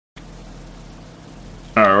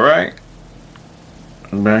All right,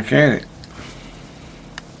 back at it.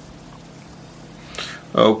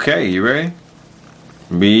 Okay, you ready?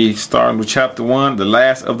 We starting with chapter 1, the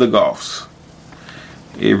last of the Goths.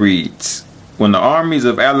 It reads, when the armies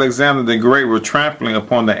of Alexander the Great were trampling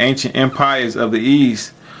upon the ancient empires of the East,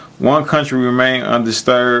 one country remained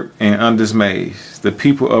undisturbed and undismayed. The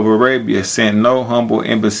people of Arabia sent no humble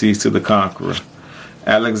embassies to the conqueror.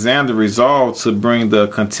 Alexander resolved to bring the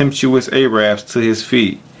contemptuous Arabs to his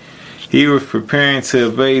feet. He was preparing to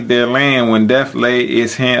invade their land when death laid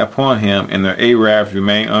its hand upon him, and the Arabs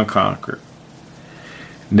remained unconquered.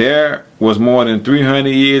 There was more than 300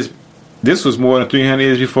 years. This was more than 300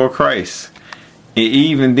 years before Christ, and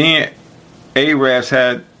even then, Arabs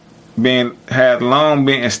had long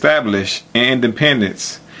been established in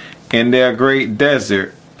independence in their great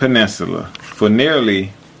desert peninsula for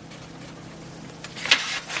nearly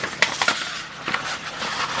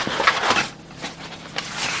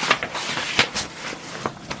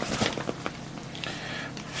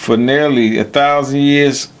 1,000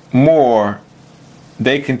 years more.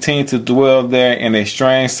 They continued to dwell there in a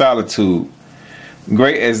strange solitude.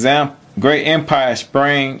 Great empires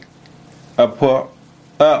sprang up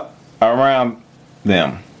around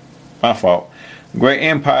them. My fault. Great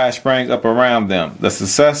empires sprang up around them. The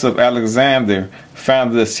success of Alexander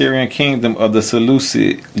founded the Syrian kingdom of the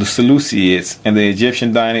Seleucids and the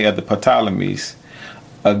Egyptian dynasty of the Ptolemies.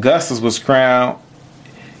 Augustus was crowned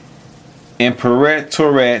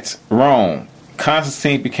Imperatorate Rome.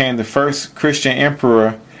 Constantine became the first Christian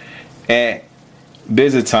emperor at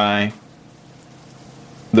Byzantine.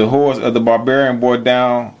 The hordes of the barbarian bore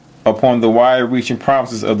down upon the wide-reaching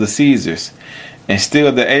provinces of the Caesars, and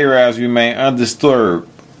still the Arabs remained undisturbed,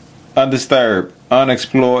 unexplored, and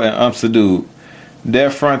unsubdued. Their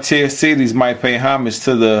frontier cities might pay homage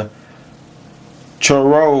to the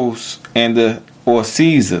Choros or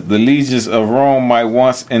Caesar. The legions of Rome might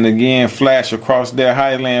once and again flash across their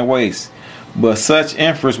highland wastes, but such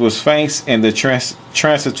emperors was faint and the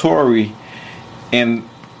transitory, and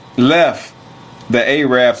left the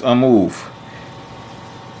Arabs unmoved.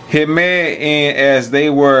 Hemmed in as they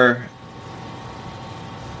were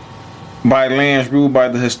by lands ruled by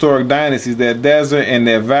the historic dynasties, their desert and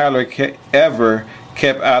their valor ever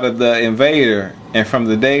kept out of the invader, and from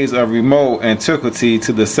the days of remote antiquity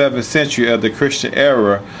to the 7th century of the Christian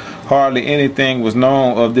era, hardly anything was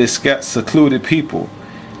known of this secluded people,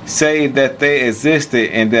 save that they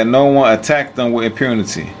existed and that no one attacked them with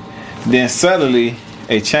impunity. Then suddenly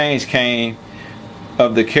a change came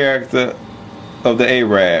of the character of the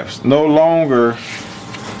Arabs. No longer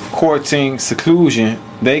courting seclusion,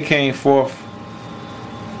 they came forth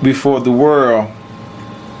before the world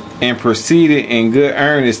and proceeded in good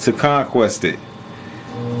earnest to conquest it.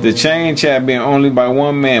 The change had been only by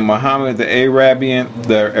one man. Muhammad, the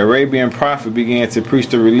Arabian prophet, began to preach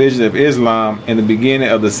the religion of Islam in the beginning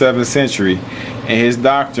of the 7th century, and his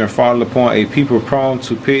doctrine followed upon a people prone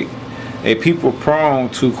to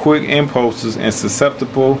quick impulses and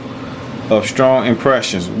susceptible of strong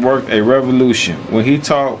impressions, worked a revolution. What he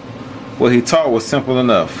taught was simple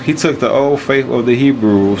enough. He took the old faith of the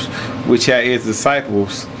Hebrews, which had its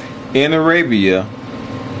disciples in Arabia,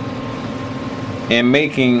 and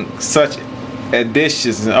making such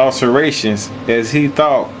additions and alterations as he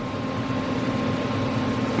thought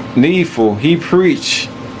needful, he preached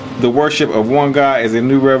the worship of one God as a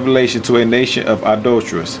new revelation to a nation of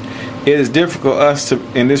idolaters. It is difficult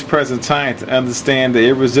in this present time to understand the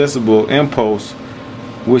irresistible impulse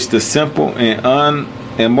which the simple and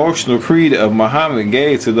unemotional creed of Muhammad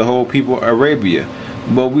gave to the whole people of Arabia,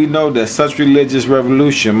 but we know that such religious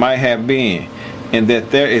revolution might have been, and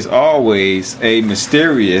that there is always a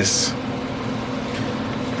mysterious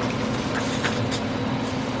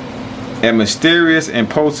and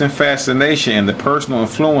potent fascination in the personal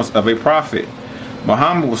influence of a prophet.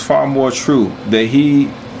 Muhammad was far more true, that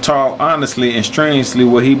he taught honestly and strangely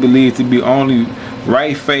what he believed to be only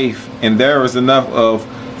right faith, and there was enough of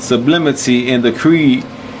sublimity in the creed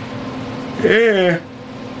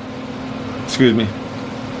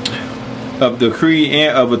of the creed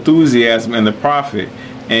and of enthusiasm in the prophet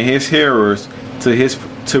and his hearers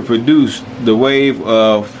to produce the wave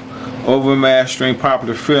of overmastering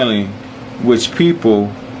popular feeling which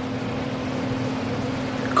people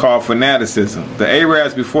call fanaticism. The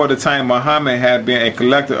Arabs before the time Muhammad had been a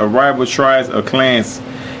collective of rival tribes or clans,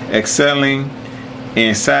 excelling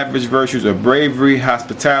in savage virtues of bravery,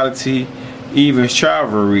 hospitality, even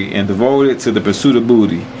chivalry, and devoted to the pursuit of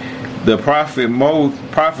booty. The prophet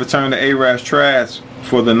turned the Arabs tribes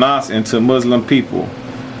for the nonce into Muslim people.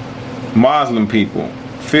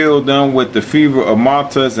 filled them with the fever of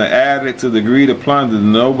martyrs and added to the greed of plunder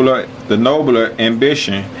the nobler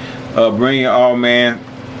ambition of bringing all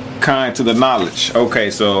mankind to the knowledge. Okay,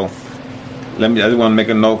 so I just want to make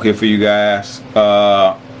a note here for you guys.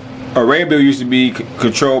 Arabia used to be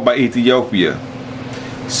controlled by Ethiopia,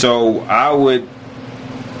 so I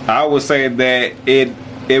would say that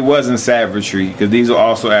it wasn't savagery, because these are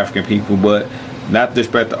also African people, but not to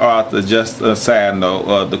disrespect the author, just a side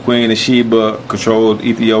note. The Queen of Sheba controlled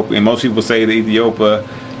Ethiopia, and most people say the Ethiopia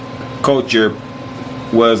culture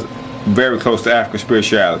was very close to African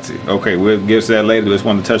spirituality. Okay, we'll get to that later. Just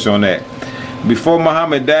want to touch on that. Before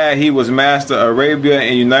Muhammad died, he was master of Arabia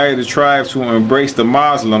and united the tribes who embraced the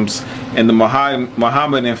Muslims, and the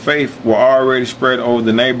Mohammedan faith were already spread over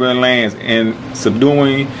the neighboring lands and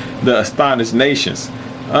subduing the astonished nations.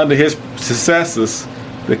 Under his successors,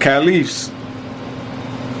 the caliphs,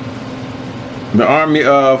 the army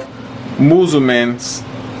of Muslims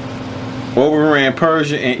overran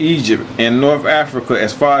Persia and Egypt and North Africa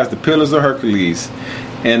as far as the Pillars of Hercules,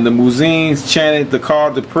 and the Muezzins chanted the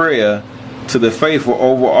call to prayer to the faithful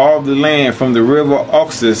over all the land from the river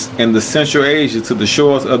Oxus in the Central Asia to the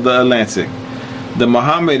shores of the Atlantic. The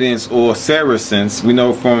Mohammedans, or Saracens, we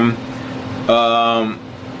know from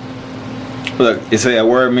look, it's a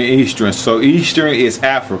word means Eastern, so Eastern is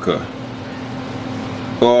Africa.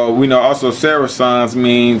 Or we know also Saracens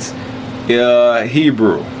means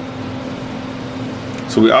Hebrew.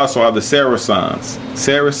 So we also are the Saracens.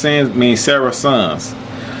 Saracens means Saracens.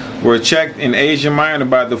 Were checked in Asia Minor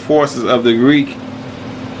by the forces of the Greek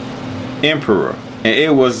emperor, and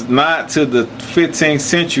it was not till the 15th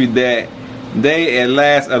century that they at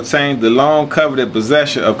last obtained the long coveted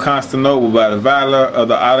possession of Constantinople by the valor of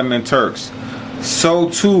the Ottoman Turks. So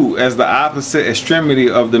too, as the opposite extremity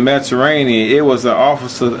of the Mediterranean, it was an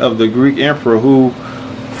officer of the Greek emperor who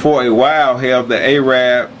for a while held the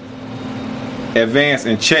Arab advance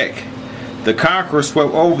in check. The conqueror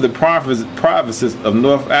swept over the provinces of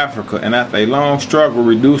North Africa, and after a long struggle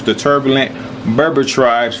reduced the turbulent Berber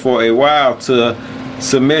tribes for a while to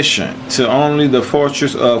submission, to only the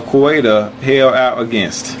fortress of Quetta held out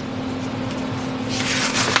against.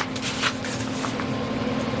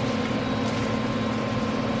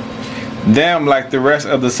 Them, like the rest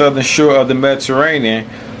of the southern shore of the Mediterranean,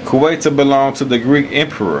 Quetta belonged to the Greek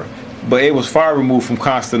emperor, but it was far removed from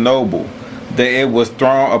Constantinople, that it was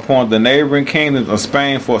thrown upon the neighboring kingdoms of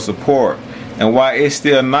Spain for support, and while it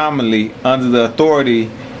still nominally under the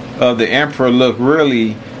authority of the emperor looked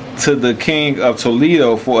really to the king of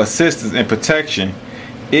Toledo for assistance and protection,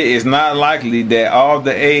 it is not likely that all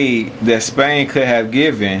the aid that Spain could have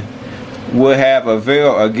given would have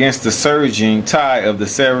availed against the surging tide of the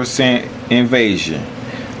Saracen invasion.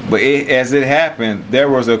 But as it happened, there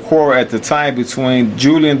was a quarrel at the time between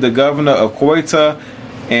Julian, the governor of Quetta,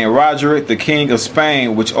 and Roderick, the king of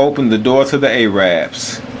Spain, which opened the door to the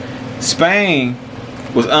Arabs. Spain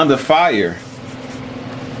was under fire.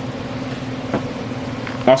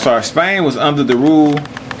 Spain was under the rule.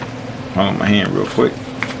 Hold on my hand real quick.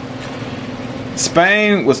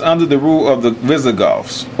 Spain was under the rule of the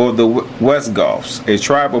Visigoths, or the Westgoths, a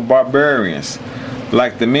tribe of barbarians,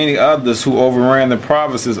 like the many others who overran the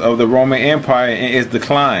provinces of the Roman Empire in its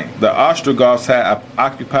decline. The Ostrogoths had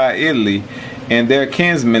occupied Italy, and their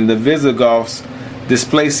kinsmen, the Visigoths,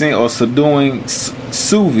 displacing or subduing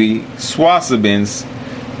Suevi, Swabins,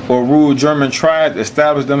 or ruled German tribes,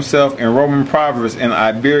 established themselves in Roman province in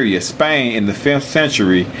Iberia, Spain, in the 5th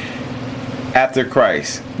century after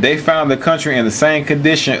Christ. They found the country in the same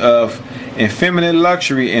condition of effeminate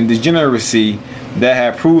luxury and degeneracy that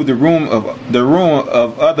had proved the ruin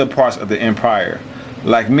of other parts of the empire.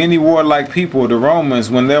 Like many warlike people, the Romans,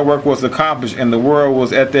 when their work was accomplished and the world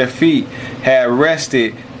was at their feet, had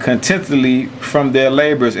rested contentedly from their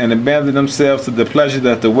labors and abandoned themselves to the pleasure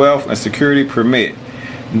that the wealth and security permit.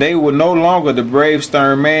 They were no longer the brave,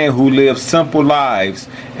 stern man who lived simple lives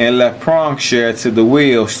and left plowshare to the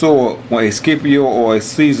wheel, sword when a Scipio or a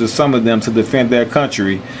Caesar summoned them to defend their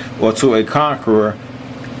country, or to conquer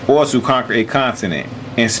a continent.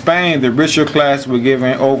 In Spain, the richer class were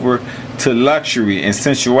given over to luxury and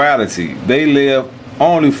sensuality. They lived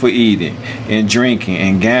only for eating and drinking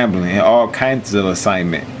and gambling and all kinds of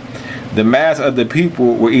excitement. The mass of the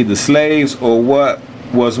people were either slaves or what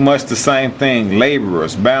was much the same thing,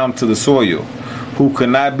 laborers bound to the soil, who could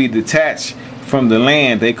not be detached from the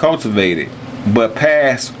land they cultivated, but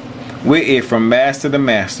passed with it from master to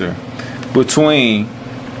master. Between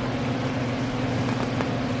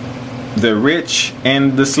the rich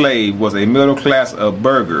and the slave was a middle class of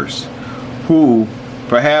burghers, who,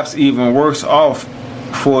 perhaps even worse off,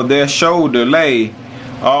 for their shoulder lay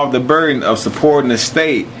all the burden of supporting the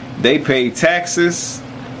state. They paid taxes,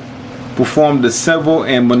 performed the civil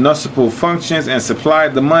and municipal functions, and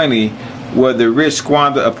supplied the money where the rich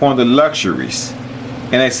squandered upon the luxuries.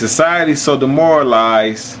 In a society so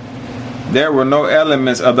demoralized, there were no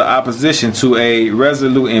elements of the opposition to a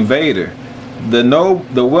resolute invader.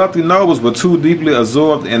 The wealthy nobles were too deeply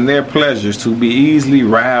absorbed in their pleasures to be easily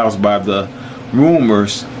roused by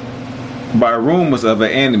rumors of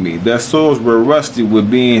an enemy. Their souls were rusty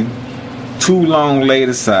with being too long laid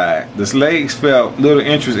aside. The slaves felt little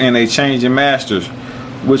interest in a change in masters,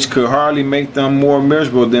 which could hardly make them more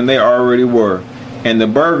miserable than they already were. And the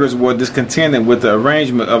burghers were discontented with the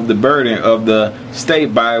arrangement of the burden of the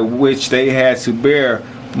state, by which they had to bear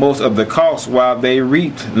most of the costs while they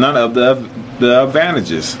reaped none of the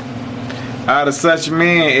advantages. Out of such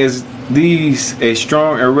men as these, a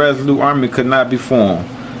strong and resolute army could not be formed.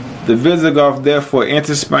 The Visigoths therefore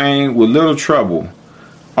entered Spain with little trouble.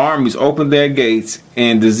 Armies opened their gates,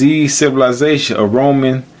 and diseased civilization of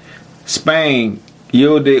Roman Spain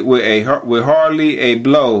yielded with hardly a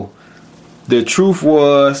blow. The truth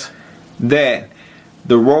was that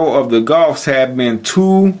the role of the Goths had been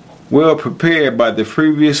too well prepared by the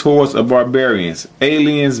previous hordes of barbarians,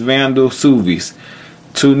 aliens, Vandals, Sueves,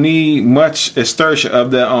 to need much exertion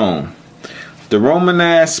of their own. The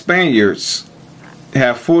Romanized Spaniards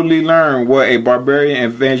have fully learned what a barbarian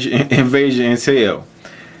invasion entailed.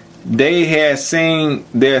 They had seen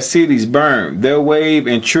their cities burned, their wives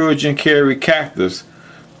and children carried captives.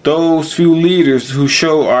 Those few leaders who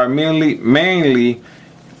show are mainly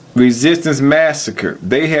resistance massacred.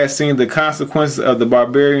 They had seen the consequences of the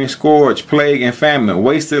barbarian scourge, plague, and famine,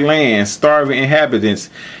 wasted land, starving inhabitants,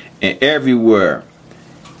 and everywhere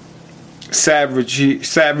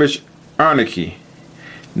savage anarchy.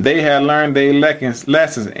 They had learned their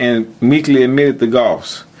lessons and meekly admitted the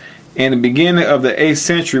Goths. In the beginning of the 8th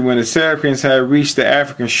century, when the Saracens had reached the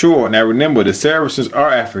African shore, now remember, the Saracens are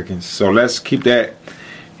Africans, so let's keep that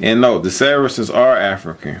in note. The Saracens are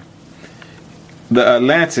African. The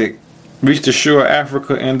Atlantic reached the shore of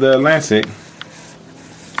Africa in the Atlantic.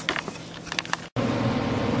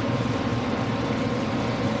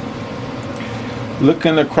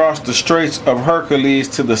 Looking across the Straits of Hercules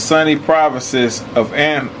to the sunny provinces of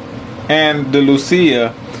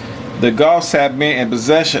Andalusia, the Goths had been in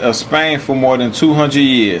possession of Spain for more than 200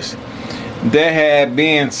 years. There had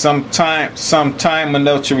been some time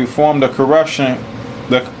enough to reform the corrupt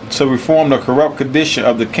condition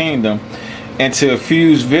of the kingdom, and to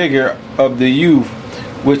infuse vigor of the youth,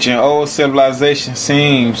 which an old civilization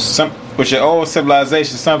sometimes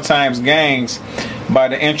gains by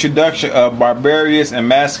the introduction of barbarous and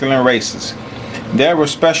masculine races. There were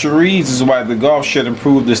special reasons why the Goths should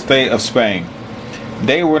improve the state of Spain.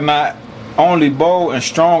 They were not only bold and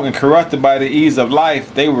strong and corrupted by the ease of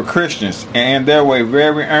life, they were Christians, and in their way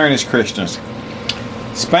very earnest Christians.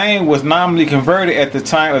 Spain was nominally converted at the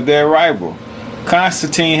time of their arrival.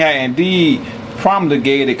 Constantine had indeed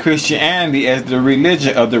promulgated Christianity as the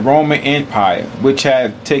religion of the Roman Empire, which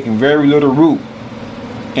had taken very little root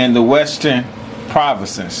in the western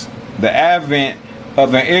provinces. The advent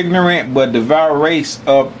of an ignorant but devout race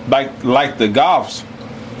of like the Goths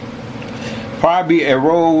probably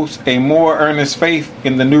arose a more earnest faith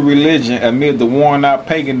in the new religion amid the worn out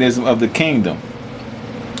paganism of the kingdom.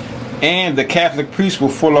 And the Catholic priests were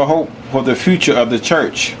full of hope for the future of the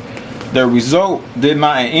church. The result did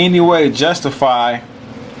not in any way justify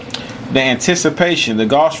the anticipation. The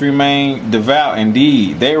Goths remained devout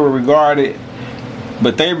indeed. They regarded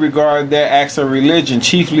their acts of religion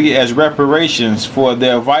chiefly as reparations for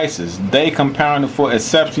their vices. They compounded for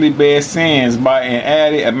exceptionally bad sins by an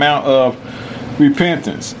added amount of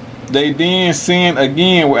repentance. They then sinned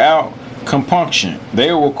again without compunction.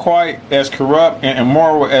 They were quite as corrupt and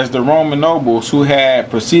immoral as the Roman nobles who had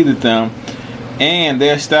preceded them, and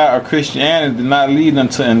their style of Christianity did not lead them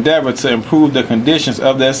to endeavor to improve the conditions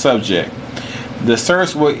of their subject. The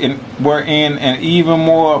serfs were in an even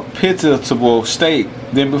more pitiable state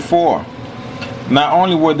than before. Not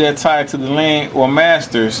only were they tied to the land or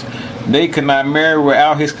masters, they could not marry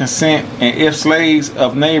without his consent, and if slaves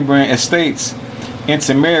of neighboring estates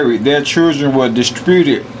intermarried, their children were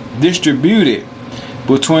distributed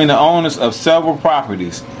between the owners of several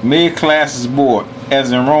properties. Mid-classes bought,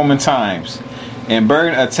 as in Roman times, and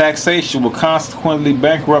burden of taxation were consequently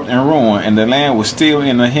bankrupt and ruined, and the land was still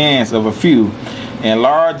in the hands of a few, and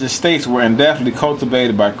large estates were indefinitely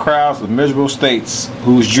cultivated by crowds of miserable states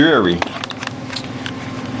whose jury.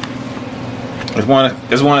 I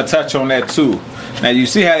just want to touch on that too. Now you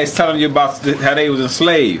see how it's telling you about how they was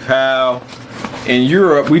enslaved, how in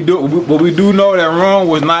Europe. But we do know that Rome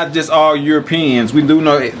was not just all Europeans. We do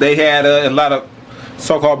know they had a lot of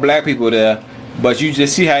so-called black people there. But you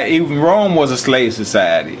just see how even Rome was a slave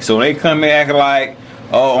society. So they come in acting like,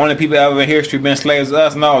 oh, only people ever in history been slaves to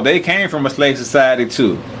us. No, they came from a slave society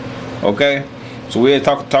too. Okay? So we'll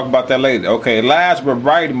talk about that later. Okay, lives were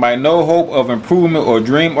brightened by no hope of improvement or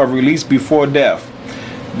dream of release before death.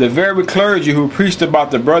 The very clergy who preached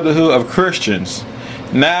about the brotherhood of Christians,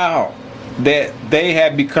 now that they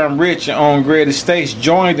had become rich and owned great estates,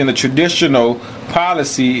 joined in the traditional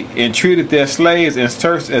policy and treated their slaves and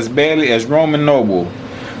serfs as badly as Roman noble.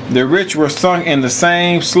 The rich were sunk in the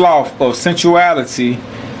same slough of sensuality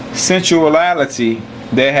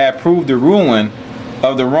that had proved the ruin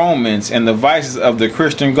of the Romans and the vices of the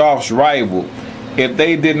Christian Goths rival, if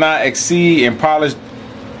they did not exceed the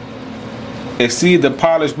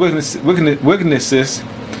polished weakness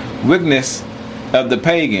of the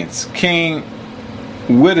pagans. King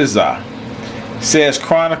Witiza, says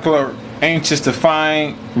chronicler, anxious to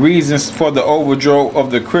find reasons for the overthrow of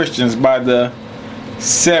the Christians by the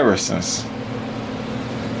Saracens.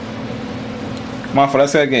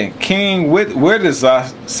 Let's say again. King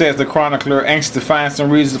Witiza, says the chronicler, anxious to find some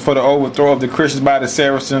reasons for the overthrow of the Christians by the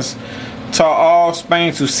Saracens, taught all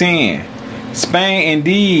Spain to sin. Spain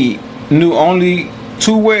indeed knew only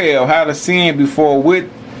too well how to sin before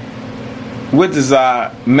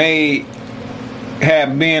Witiza may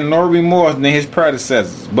have been no remorse than his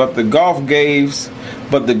predecessors, but the Gulf gave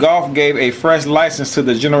a fresh license to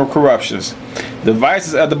the general corruptions. The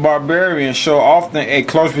vices of the barbarians show often a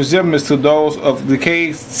close resemblance to those of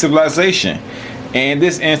decayed civilization. In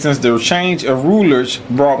this instance, the change of rulers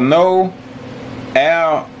brought no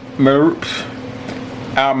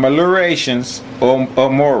ameliorations or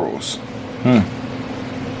morals.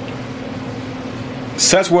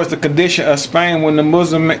 Such was the condition of Spain when the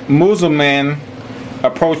Muslim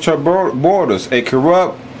approached her borders. A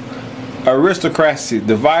corrupt aristocracy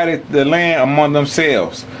divided the land among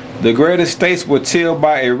themselves. The greater states were tilled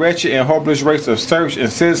by a wretched and hopeless race of serfs,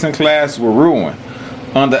 and citizen class were ruined.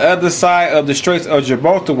 On the other side of the Straits of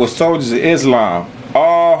Gibraltar were soldiers of Islam,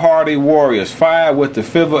 all hardy warriors, fired with the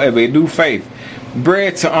fervor of a new faith,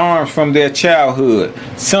 bred to arms from their childhood,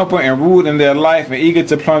 simple and rude in their life, and eager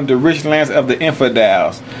to plunder the rich lands of the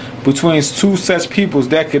infidels. Between two such peoples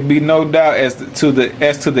there could be no doubt as to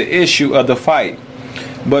the issue of the fight.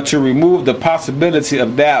 But to remove the possibility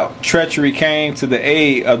of doubt, treachery came to the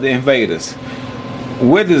aid of the invaders.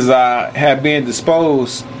 Witiza had been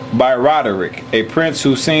disposed by Roderick, a prince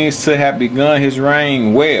who seems to have begun his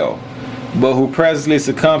reign well, but who presently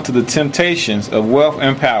succumbed to the temptations of wealth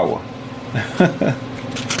and power.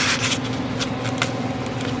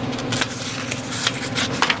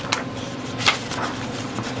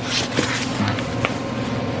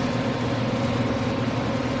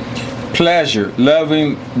 Pleasure,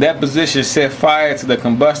 loving that position, set fire to the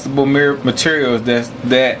combustible materials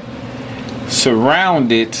that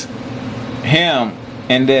surrounded him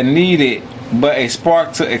and that needed but a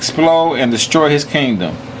spark to explode and destroy his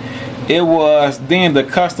kingdom. It was then the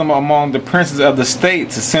custom among the princes of the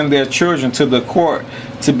state to send their children to the court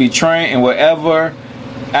to be trained in whatever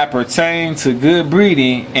appertained to good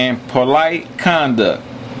breeding and polite conduct.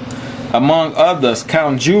 Among others,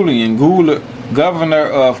 Count Julian, governor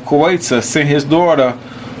of Ceuta, sent his daughter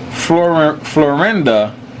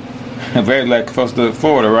Florinda, very like close to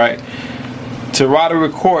Florida, right, to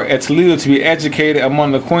Roderick Court at Toledo to be educated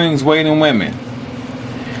among the queen's waiting women.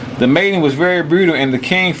 The maiden was very brutal, and the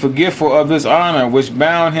king, forgetful of this honor which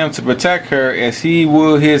bound him to protect her as he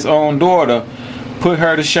would his own daughter, put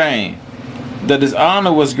her to shame. The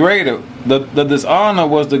dishonor was greater. The dishonor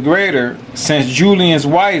was the greater since Julian's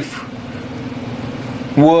wife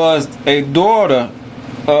was a daughter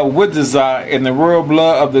of Witiza, and the royal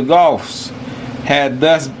blood of the Goths had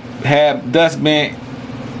thus been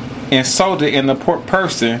insulted in the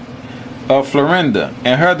person of Florinda.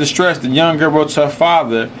 In her distress, the young girl wrote to her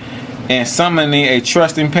father, and summoning a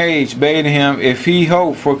trusting page, bade him, if he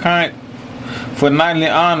hoped for knightly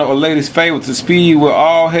honor or lady's favor, to speed with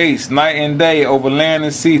all haste night and day over land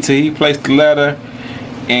and sea, till he placed the letter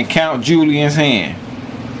in Count Julian's hand.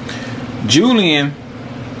 Julian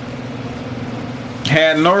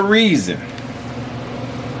had no reason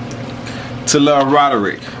to love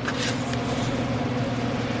Roderick.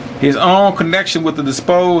 His own connection with the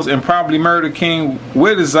deposed and probably murdered King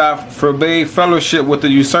Witiza forbade fellowship with the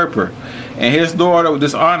usurper, and his daughter with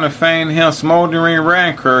dishonor feigned him smoldering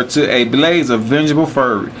rancor to a blaze of vengeful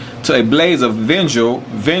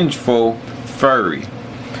fury.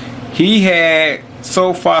 He had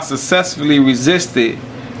so far successfully resisted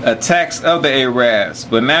attacks of the Arabs,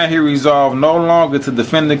 but now he resolved no longer to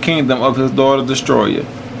defend the kingdom of his daughter destroyer.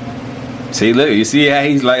 See, look, you see how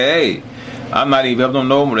he's like, hey, I'm not even helping them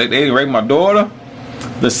no more. They didn't rape my daughter.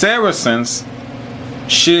 The Saracens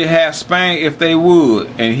should have Spain if they would,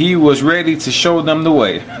 and he was ready to show them the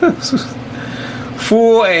way.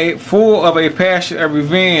 Full of a passion of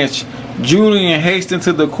revenge, Julian hastened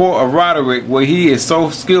to the court of Roderick, where he is so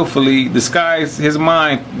skillfully disguised his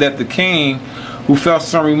mind that the king, who felt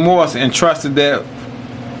some remorse and trusted that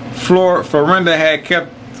Florinda had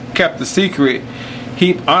kept the secret,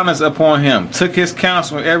 heaped honors upon him, took his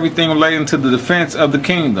counsel in everything relating to the defense of the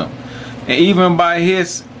kingdom, and even by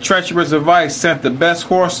his treacherous advice sent the best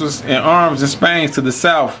horses and arms in Spain to the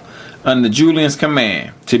south under Julian's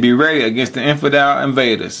command, to be ready against the infidel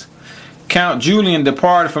invaders. Count Julian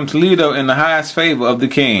departed from Toledo in the highest favor of the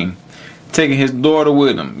king, taking his daughter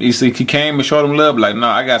with him. You see, he came and showed him love, like, no,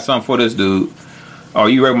 I got something for this dude. Oh,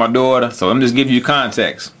 you raped my daughter? So I'm just giving you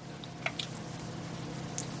context.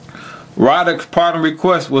 Roderick's parting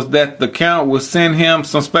request was that the count would send him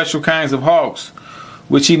some special kinds of hawks,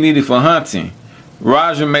 which he needed for hunting.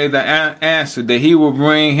 Roger made the answer that he would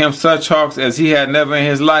bring him such hawks as he had never in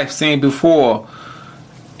his life seen before,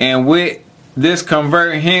 and with this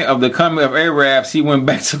converting hint of the coming of Arabs, he went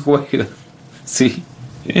back to Quetta. See,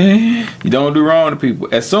 you don't do wrong to people.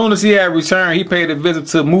 As soon as he had returned, he paid a visit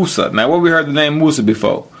to Musa. Now, what we heard the name Musa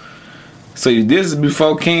before? So this is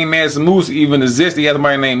before King Mansa Musa even existed. He had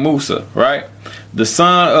somebody named Musa, right? The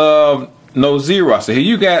son of Nozira. So here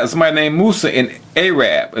you got somebody named Musa in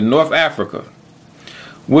Arab in North Africa,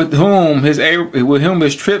 with whom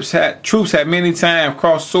his troops had many times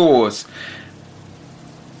crossed swords,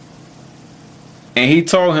 and he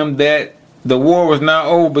told him that the war was now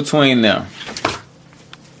over between them.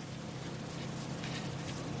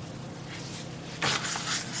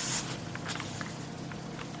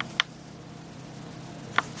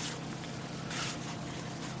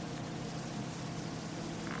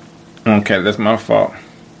 Okay, that's my fault.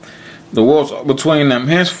 The wars between them.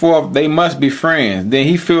 Henceforth, they must be friends. Then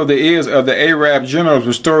he filled the ears of the Arab generals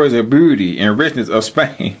with stories of beauty and richness of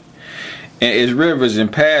Spain, and its rivers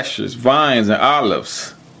and pastures, vines and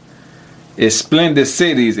olives, its splendid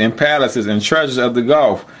cities and palaces and treasures of the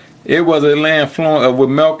Gulf. It was a land flowing with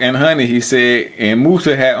milk and honey, he said, and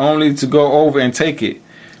Musa had only to go over and take it.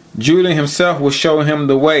 Julian himself would show him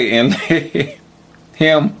the way and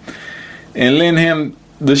lend him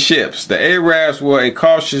the ships. The Arabs was a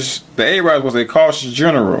cautious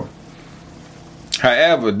general.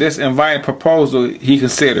 However, this inviting proposal he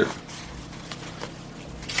considered.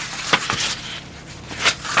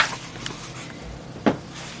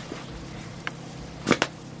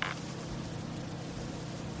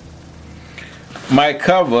 Might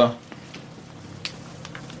cover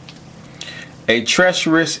a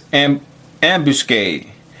treacherous ambuscade.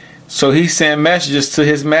 So he sent messages to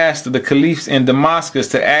his master, the caliphs in Damascus,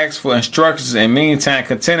 to ask for instructions, and meantime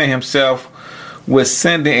contenting himself with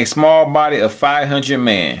sending a small body of 500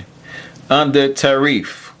 men under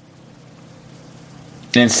Tarif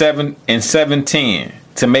in 710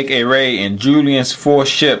 to make a raid in Julian's 4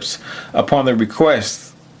 ships upon the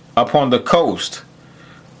coast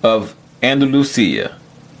of Andalusia.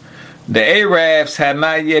 The Arabs had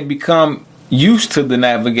not yet become used to the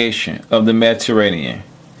navigation of the Mediterranean,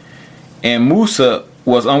 and Musa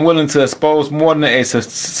was unwilling to expose more than a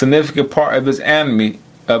significant part of his army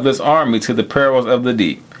to the perils of the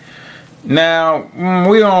deep. Now,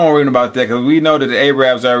 we don't read about that because we know that the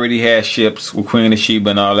Arabs already had ships with Queen of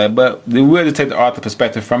Sheba and all that, but we'll just take the author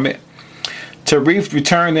perspective from it. Tarif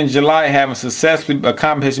returned in July, having successfully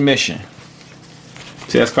accomplished his mission.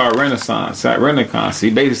 See, that's called Renaissance.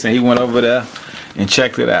 He basically said he went over there and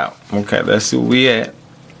checked it out. Okay, let's see where we at.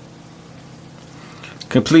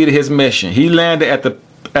 Completed his mission. He landed at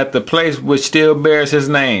the place which still bears his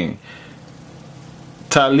name,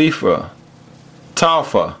 Talfa.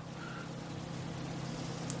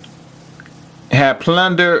 Had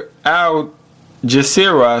plundered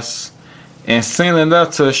Algeciras and sent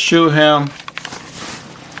enough to assure him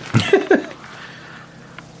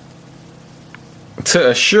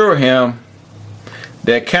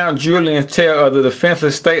that Count Julian's tale of the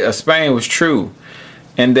defenseless state of Spain was true,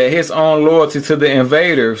 and that his own loyalty to the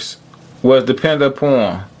invaders was to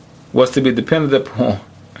be depended upon.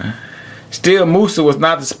 Still, Musa was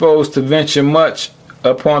not disposed to venture much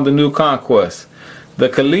upon the new conquest. The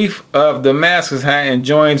Caliph of Damascus had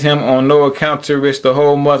enjoined him on no account to risk the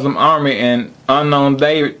whole Muslim army in unknown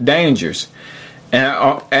dangers,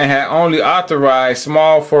 and had only authorized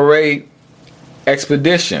small foray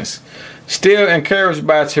expeditions. Still encouraged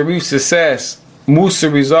by Tarif's success, Musa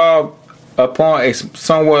resolved upon a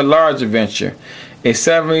somewhat larger venture. In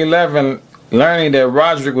 711, learning that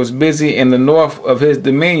Roderick was busy in the north of his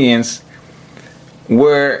dominions,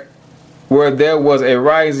 where there was a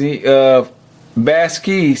rising of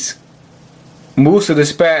Basques, Musa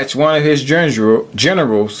dispatched one of his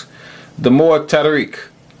generals, the Moor Tariq,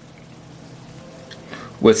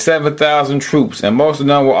 with 7,000 troops, and most of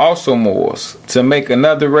them were also Moors, to make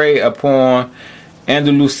another raid upon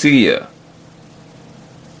Andalusia.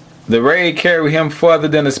 The raid carried him further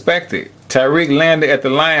than expected. Tariq landed at the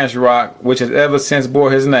Lion's Rock, which has ever since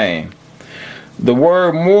bore his name. The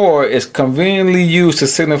word Moor is conveniently used to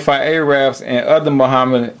signify Arabs and other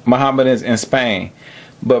Mohammedans in Spain,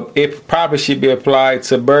 but it probably should be applied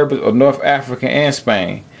to Berbers of North Africa and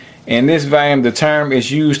Spain. In this volume, the term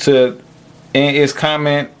is used in its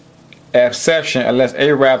common acception unless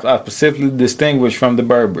Arabs are specifically distinguished from the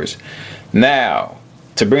Berbers. Now,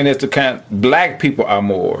 to bring this to account, black people are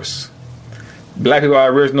Moors. Black people are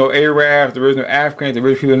original Arabs, the original Africans, the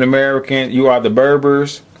original Americans. You are the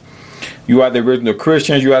Berbers. You are the original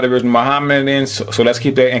Christians. You are the original Mohammedans. So let's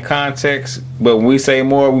keep that in context. But when we say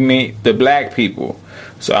Moor, we mean the black people.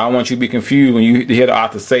 So I don't want you to be confused when you hear the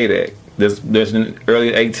author say that. There's in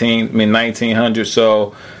early 1900s,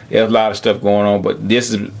 so there's a lot of stuff going on. But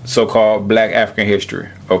this is so-called Black African history.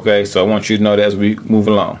 Okay, so I want you to know that as we move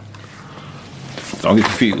along. Don't get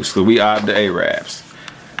confused, because we are the Arabs.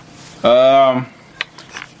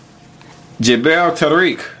 Jebel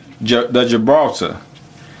Tariq, the Gibraltar,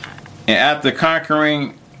 and after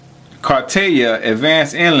conquering Carteia,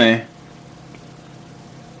 advanced inland.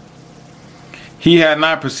 He had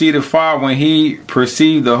not proceeded far when he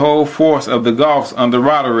perceived the whole force of the Goths under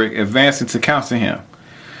Roderick advancing to counter him.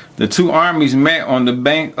 The two armies met on the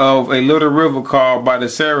bank of a little river called by the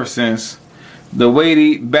Saracens the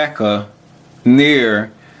Wadi Beka,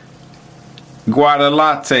 near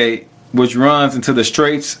Guadalate, which runs into the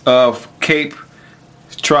Straits of Cape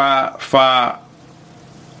Trafalgar.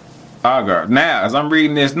 Now, as I'm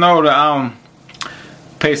reading this, know that I'm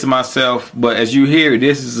pacing myself, but as you hear,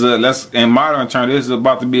 this is in modern terms, this is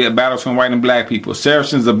about to be a battle between white and black people.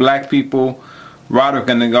 Saracens are black people. Roderick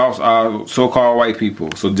and the Goths are so-called white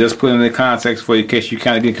people. So just put it in the context for you in case you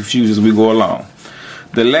kind of get confused as we go along.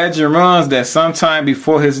 The legend runs that sometime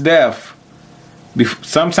before his death,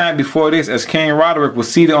 sometime before this, as King Roderick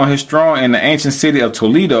was seated on his throne in the ancient city of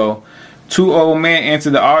Toledo, two old men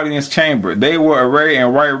entered the audience chamber. They were arrayed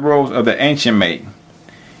in white robes of the ancient make,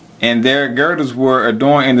 and their girdles were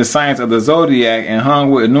adorned in the signs of the zodiac and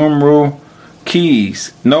hung with innumerable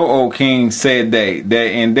keys. Know, O king, said they,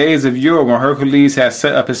 that in days of yore, when Hercules had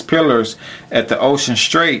set up his pillars at the ocean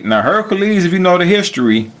strait. Now Hercules, if you know the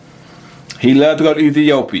history, he loved to go to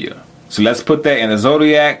Ethiopia. So let's put that in. The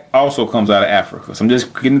zodiac also comes out of Africa. So I'm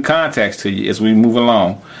just getting context to you as we move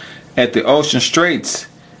along. At the ocean straits,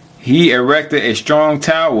 he erected a strong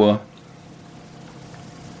tower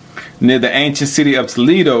near the ancient city of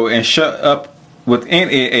Toledo and shut up within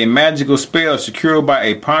it a magical spell secured by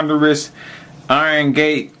a ponderous iron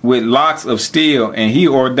gate with locks of steel, and he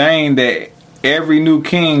ordained that every new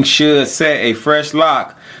king should set a fresh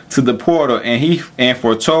lock to the portal, and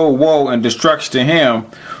foretold woe and destruction to him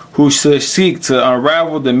who should seek to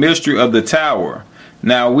unravel the mystery of the tower.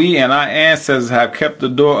 Now we and our ancestors have kept the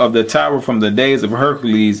door of the tower from the days of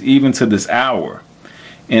Hercules even to this hour.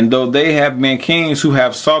 And though they have been kings who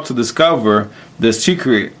have sought to discover the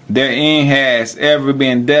secret, their end has ever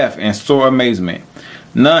been death and sore amazement.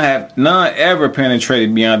 None ever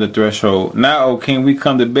penetrated beyond the threshold. Now, O king, we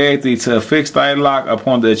come to beg thee to affix thy lock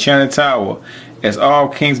upon the enchanted tower, as all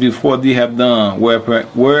kings before thee have done,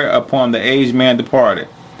 whereupon the aged man departed.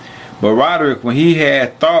 But Roderick, when he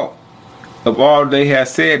had thought of all they had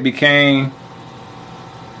said, became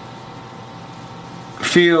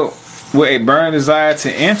filled with a burning desire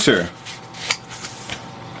to enter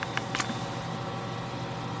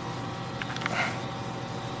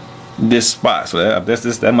this spot. So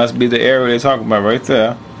that must be the area they're talking about right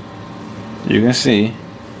there. You can see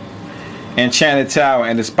enchanted tower.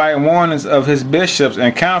 And despite warnings of his bishops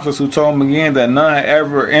and counselors, who told him again that none had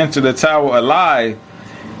ever entered the tower alive,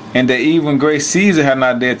 and that even great Caesar had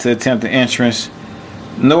not dared to attempt the entrance,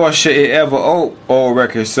 nor should it ever old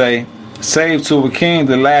records say, save to a king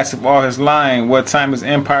the last of all his line, what time his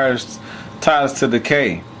empire's ties to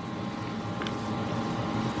decay,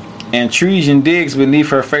 and treason digs beneath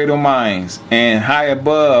her fatal mines, and high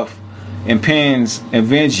above impends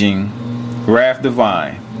avenging wrath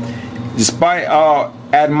divine. Despite all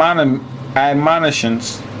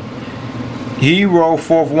admonitions, he rode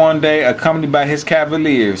forth one day accompanied by his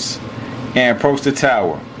cavaliers and approached the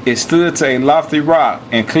tower. It stood to a lofty rock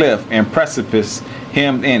and cliff and precipice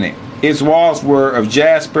hemmed in it. Its walls were of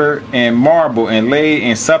jasper and marble and laid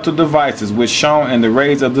in subtle devices which shone in the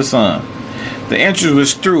rays of the sun. The entrance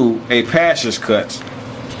was through a passage cut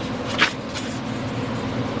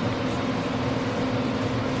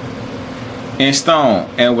in stone,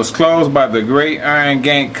 and was closed by the great iron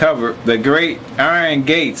gate covered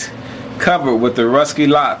with the rusty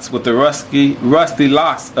locks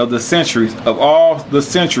of the centuries, of all the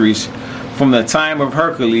centuries, from the time of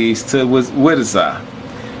Hercules to Witzah.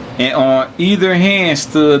 And on either hand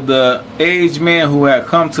stood the aged man who had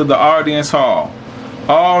come to the audience hall.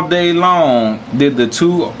 All day long did the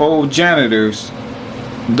two old janitors,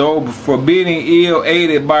 though forbidding ill,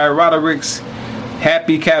 aided by Roderick's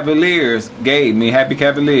happy cavaliers,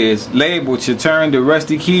 labor to turn the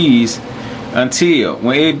rusty keys until,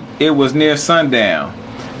 when it was near sundown,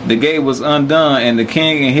 the gate was undone and the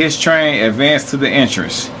king and his train advanced to the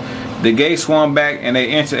entrance. The gate swung back and they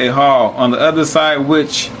entered a hall, on the other side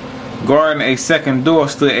which, guarding a second door,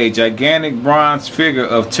 stood a gigantic bronze figure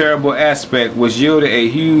of terrible aspect, which yielded a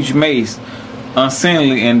huge mace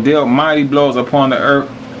unseemly and dealt mighty blows upon the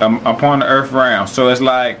earth round. So it's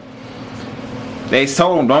like they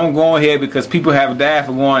told him, don't go ahead because people have died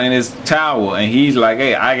for going in his tower, and he's like,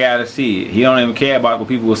 hey, I gotta see it. He don't even care about what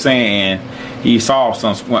people were saying, and he saw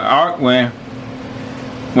something.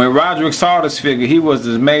 When Roderick saw this figure, he was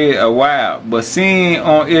dismayed a while, but seeing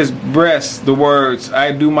on its breast the words,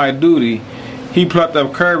 I do my duty, he plucked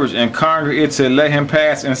up courage and conquered it to let him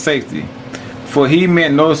pass in safety. For he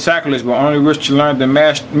meant no sacrilege, but only wished to learn the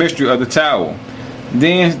mystery of the tower.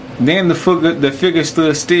 Then the figure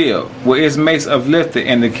stood still, with its mace uplifted,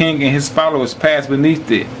 and the king and his followers passed beneath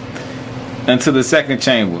it into the second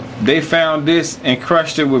chamber. They found this and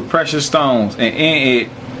crushed it with precious stones, and in it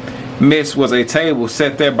midst was a table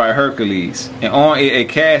set there by Hercules, and on it a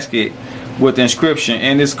casket with the inscription,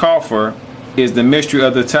 in this coffer is the mystery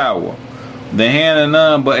of the tower. The hand of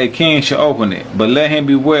none but a king shall open it, but let him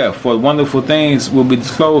beware, for wonderful things will be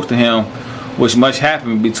disclosed to him, which must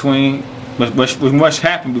happen before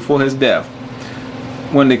his death.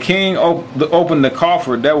 When the king opened the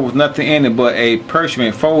coffer, there was nothing in it but a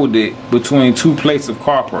parchment folded between two plates of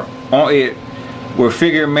copper. On it were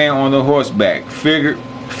figured men on the horseback,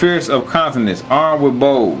 fierce of countenance, armed with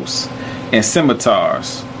bows and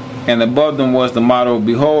scimitars, and above them was the motto,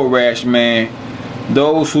 Behold, rash man,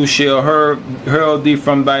 those who shall hurl thee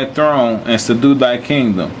from thy throne and subdue thy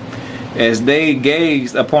kingdom. As they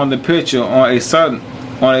gazed upon the picture, on a sudden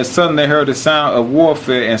they heard the sound of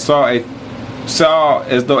warfare and saw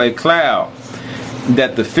as though a cloud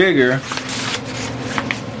that the figure,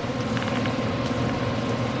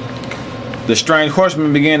 the strange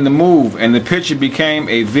horseman, began to move, and the picture became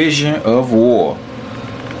a vision of war.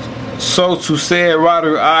 So to said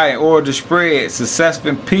Roderick eye or to spread,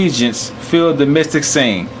 successive pageants filled the mystic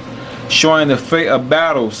scene, showing the fate of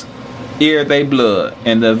battles ere they blood,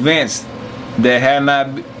 and the events that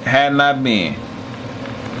had not been.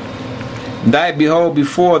 They behold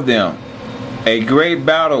before them a great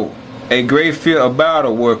field of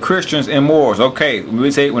battle where Christians and Moors. Okay, we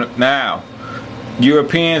say now,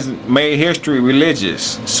 Europeans made history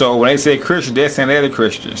religious, so when they say Christians, they're saying they're the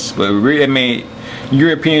Christians. But really, I mean,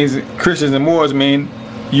 Europeans, Christians, and Moors mean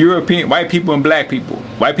European white people and black people.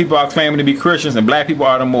 White people are claiming to be Christians, and black people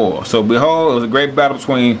are the Moors. So behold, it was a great battle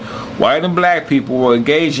between white and black people who were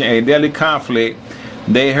engaging in a deadly conflict.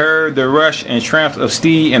 They heard the rush and tramp of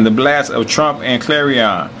steed and the blast of trump and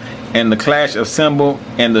clarion, and the clash of cymbal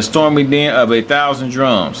and the stormy din of 1,000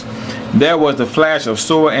 drums. There was the flash of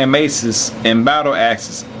sword and maces and battle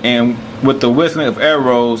axes, and with the whistling of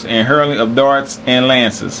arrows and hurling of darts and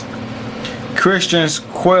lances. Christians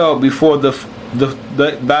quailed before the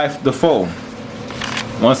foe.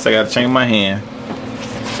 One second, I gotta change my hand.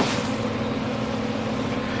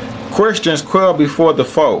 Christians quailed before the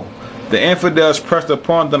foe. The infidels pressed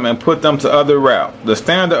upon them and put them to other rout. The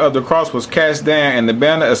standard of the cross was cast down, and the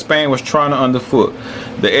banner of Spain was trodden underfoot.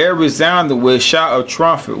 The air resounded with shout of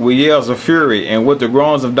trumpet, with yells of fury, and with the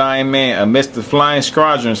groans of dying men. Amidst the flying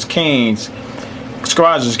squadrons, King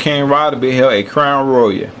Roderick beheld a crowned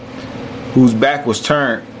warrior, whose back was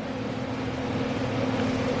turned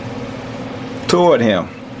toward him,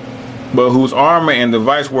 but whose armor and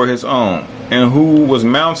device were his own, and who was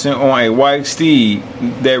mounted on a white steed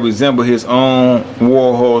that resembled his own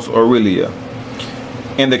war horse Aurelia.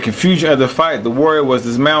 In the confusion of the fight, the warrior was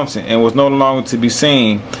dismounted and was no longer to be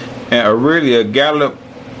seen, and Aurelia galloped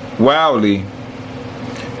wildly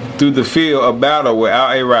through the field of battle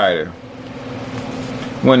without a rider.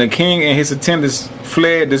 When the king and his attendants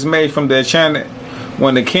fled dismayed from the enchanted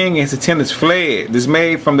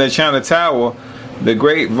tower, the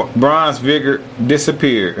great bronze figure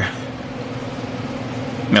disappeared.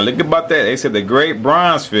 Now look about that. They said the great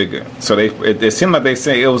bronze figure. So it seemed like they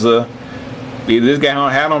say it was either this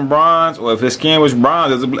guy had on bronze, or if his skin was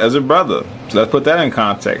bronze as a brother. So let's put that in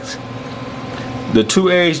context. The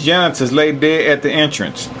two-aged janitors lay dead at the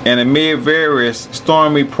entrance, and amid various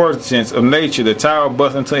stormy portents of nature, the tower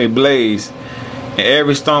burst into a blaze, and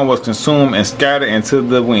every stone was consumed and scattered into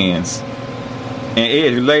the winds. And it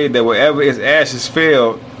is related that wherever its ashes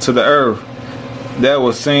fell to the earth, there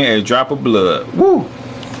was seen a drop of blood. Woo!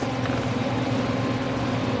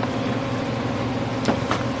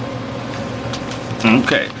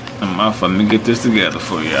 Okay, let me get this together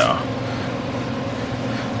for y'all.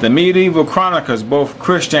 The medieval chroniclers, both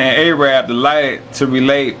Christian and Arab, delighted to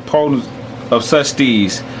relate potency of such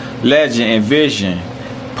deeds, legend and vision,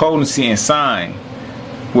 potency and sign,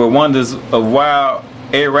 were wonders of wild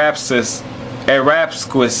Arabsquis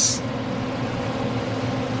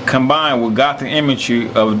combined with Gothic imagery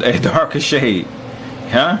of a darker shade.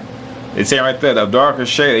 Huh? They say right there, of darker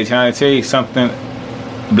shade. They trying to tell you something,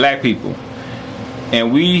 black people.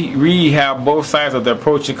 And we read how both sides of the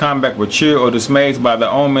approaching combat were cheered or dismayed by the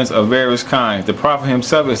omens of various kinds. The prophet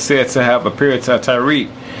himself is said to have appeared to Tariq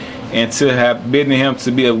and to have bidden him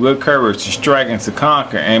to be of good courage, to strike and to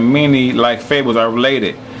conquer, and many like fables are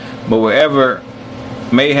related. But whatever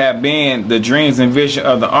may have been the dreams and vision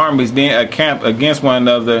of the armies then encamped against one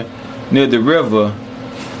another near the river.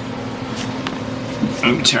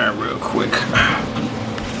 Let me turn real quick.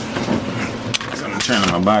 I'm turning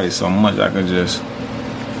my body so much I can just...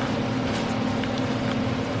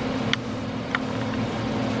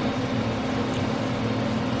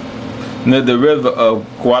 near the river of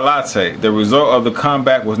Gualate. The result of the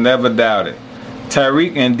combat was never doubted.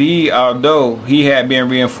 Tariq, indeed, although he had been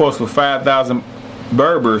reinforced with 5,000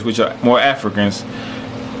 Berbers, which are more Africans,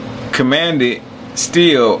 commanded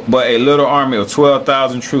still but a little army of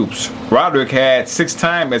 12,000 troops. Roderick had 6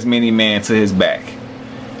 times as many men to his back.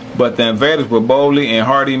 But the invaders were boldly and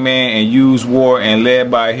hardy men and used war and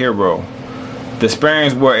led by a hero. The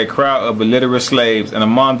Spaniards were a crowd of illiterate slaves, and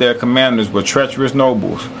among their commanders were treacherous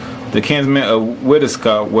nobles. The kinsmen of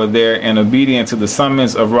Widdisca were there and obedient to the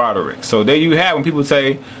summons of Roderick. So there you have when people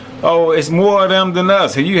say, oh, it's more of them than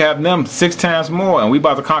us. Here you have them 6 times more, and we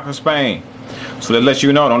about to conquer Spain. So that lets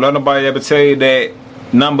you know, don't let nobody ever tell you that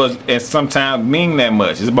numbers and sometimes mean that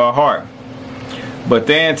much. It's about heart. But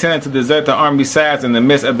they intended to desert the army sides in the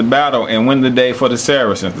midst of the battle and win the day for the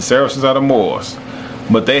Saracens. The Saracens are the Moors.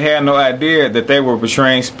 But they had no idea that they were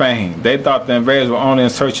betraying Spain. They thought the invaders were only in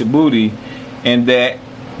search of booty, and that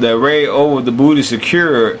the raid over the booty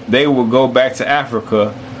secured, they would go back to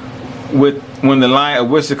Africa when the line of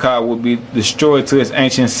Wichita would be destroyed to its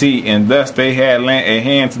ancient seat, and thus they had lent a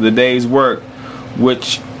hand to the day's work,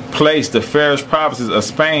 which placed the fairest provinces of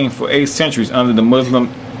Spain for 8 centuries under the Muslim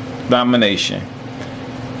domination.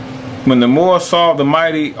 When the Moors saw the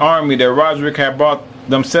mighty army that Roderick had brought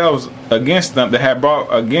themselves against them,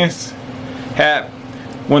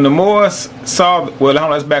 when the Moors saw, well,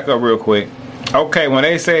 let's back up real quick. Okay, when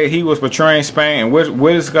they say he was betraying Spain and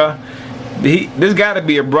Widdisca, this got to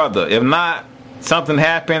be a brother. If not, something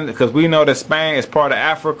happened, because we know that Spain is part of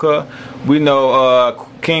Africa. We know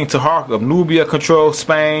King Taharqa of Nubia controlled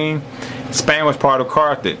Spain. Spain was part of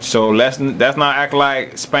Carthage. So let's not act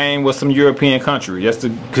like Spain was some European country, just to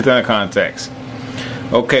get that in context.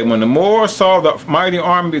 Okay, when the Moors saw the mighty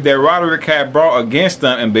army that Roderick had brought against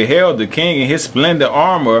them and beheld the king in his splendid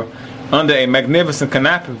armor under a magnificent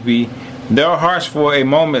canopy, their hearts for a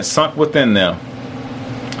moment sunk within them.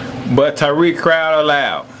 But Tariq cried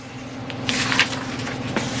aloud.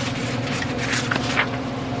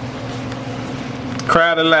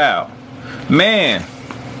 Man,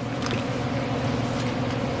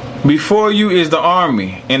 before you is the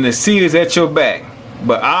army, and the seat is at your back.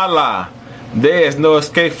 But Allah, there is no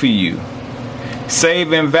escape for you,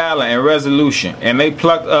 save in valor and resolution. And they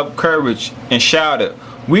plucked up courage and shouted,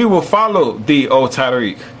 we will follow thee, O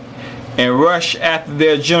Tariq, and rush after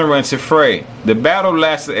their general into fray. The battle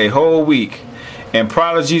lasted a whole week, and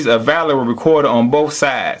prodigies of valor were recorded on both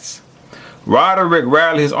sides. Roderick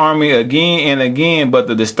rallied his army again and again, but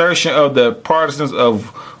the desertion of the partisans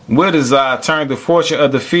of Widdisca turned the fortune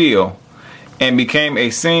of the field and became a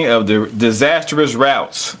scene of the disastrous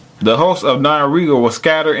routs. The host of Don Rigo was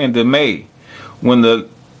scattered in dismay. When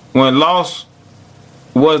lost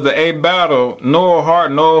was the a battle, no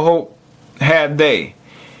heart, no hope had they.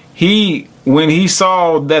 When he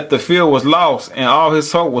saw that the field was lost and all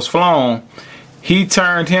his hope was flown, he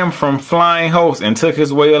turned him from flying hosts and took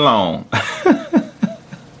his way alone.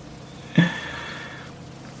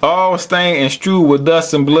 All stained and strewed with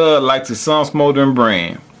dust and blood like to some smoldering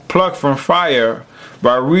brand. Plucked from fire,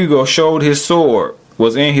 Rodrigo showed his sword,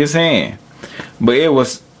 was in his hand, but it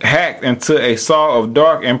was hacked into a saw of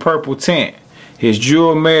dark and purple tint. His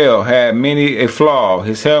jewel mail had many a flaw,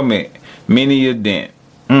 his helmet many a dent.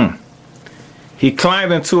 He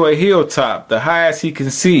climbed into a hilltop, the highest he can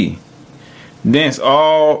see. Thence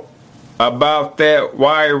all about that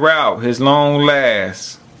wide route his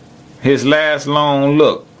last long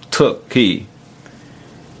look took he.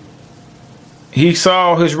 He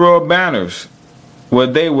saw his royal banners, where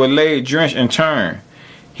they were laid drenched and turned.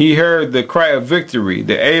 He heard the cry of victory,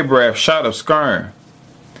 the Abraham shout of scorn.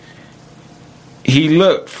 He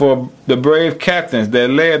looked for the brave captains that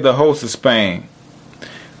led the host of Spain,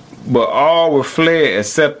 but all were fled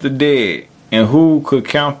except the dead, and who could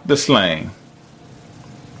count the slain?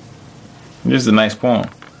 This is a nice poem.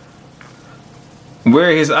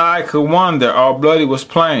 Where his eye could wander, all bloody was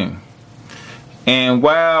plain, and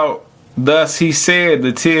while thus he said,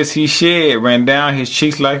 the tears he shed ran down his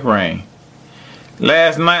cheeks like rain.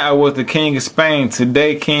 Last night I was the king of Spain,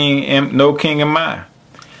 today no king am I.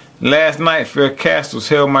 Last night fair castles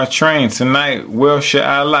held my train, tonight where shall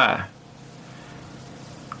I lie?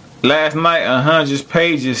 Last night 100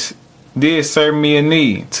 pages did serve me a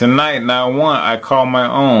need, tonight not one I call my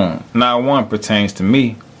own, not one pertains to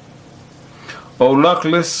me. Oh,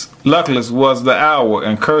 luckless was the hour,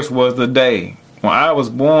 and cursed was the day, when I was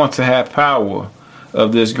born to have power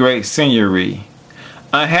of this great seigneury.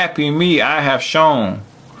 Unhappy me, I have shown,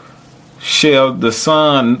 shall the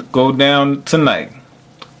sun go down tonight?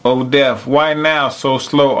 O death, why now so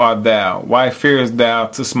slow art thou? Why fearest thou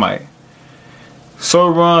to smite? So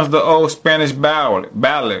runs the old Spanish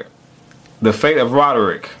ballad. The fate of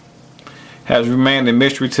Roderick has remained a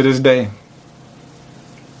mystery to this day.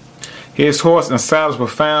 His horse and saddles were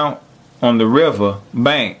found on the river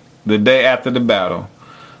bank the day after the battle,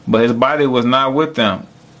 but his body was not with them.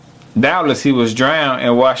 Doubtless he was drowned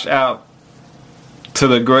and washed out to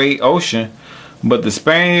the great ocean, but the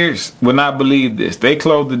Spaniards would not believe this. They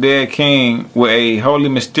clothed the dead king with a holy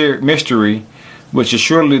mystery which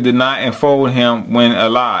assuredly did not enfold him when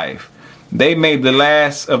alive. They made the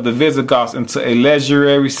last of the Visigoths into a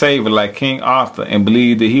legendary savior like King Arthur, and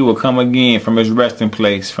believed that he would come again from his resting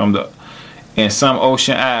place in some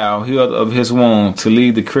ocean isle healed of his wound to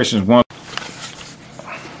lead the Christians once.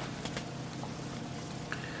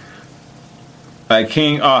 Like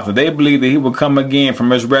King Arthur, they believed that he would come again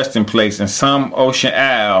from his resting place in some ocean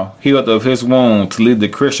isle healed of his wound to lead the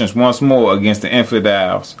Christians once more against the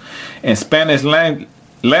infidels. In Spanish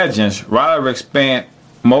legends, Roderick spent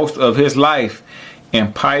most of his life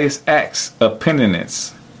in pious acts of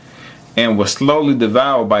penitence and was slowly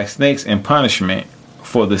devoured by snakes in punishment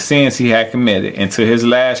for the sins he had committed until his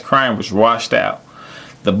last crime was washed out.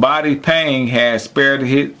 The body pain had spared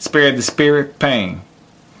the spirit pain,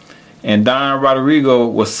 and Don Rodrigo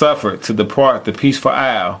was suffered to depart the peaceful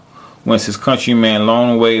isle whence his countrymen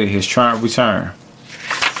long awaited his triumphant return.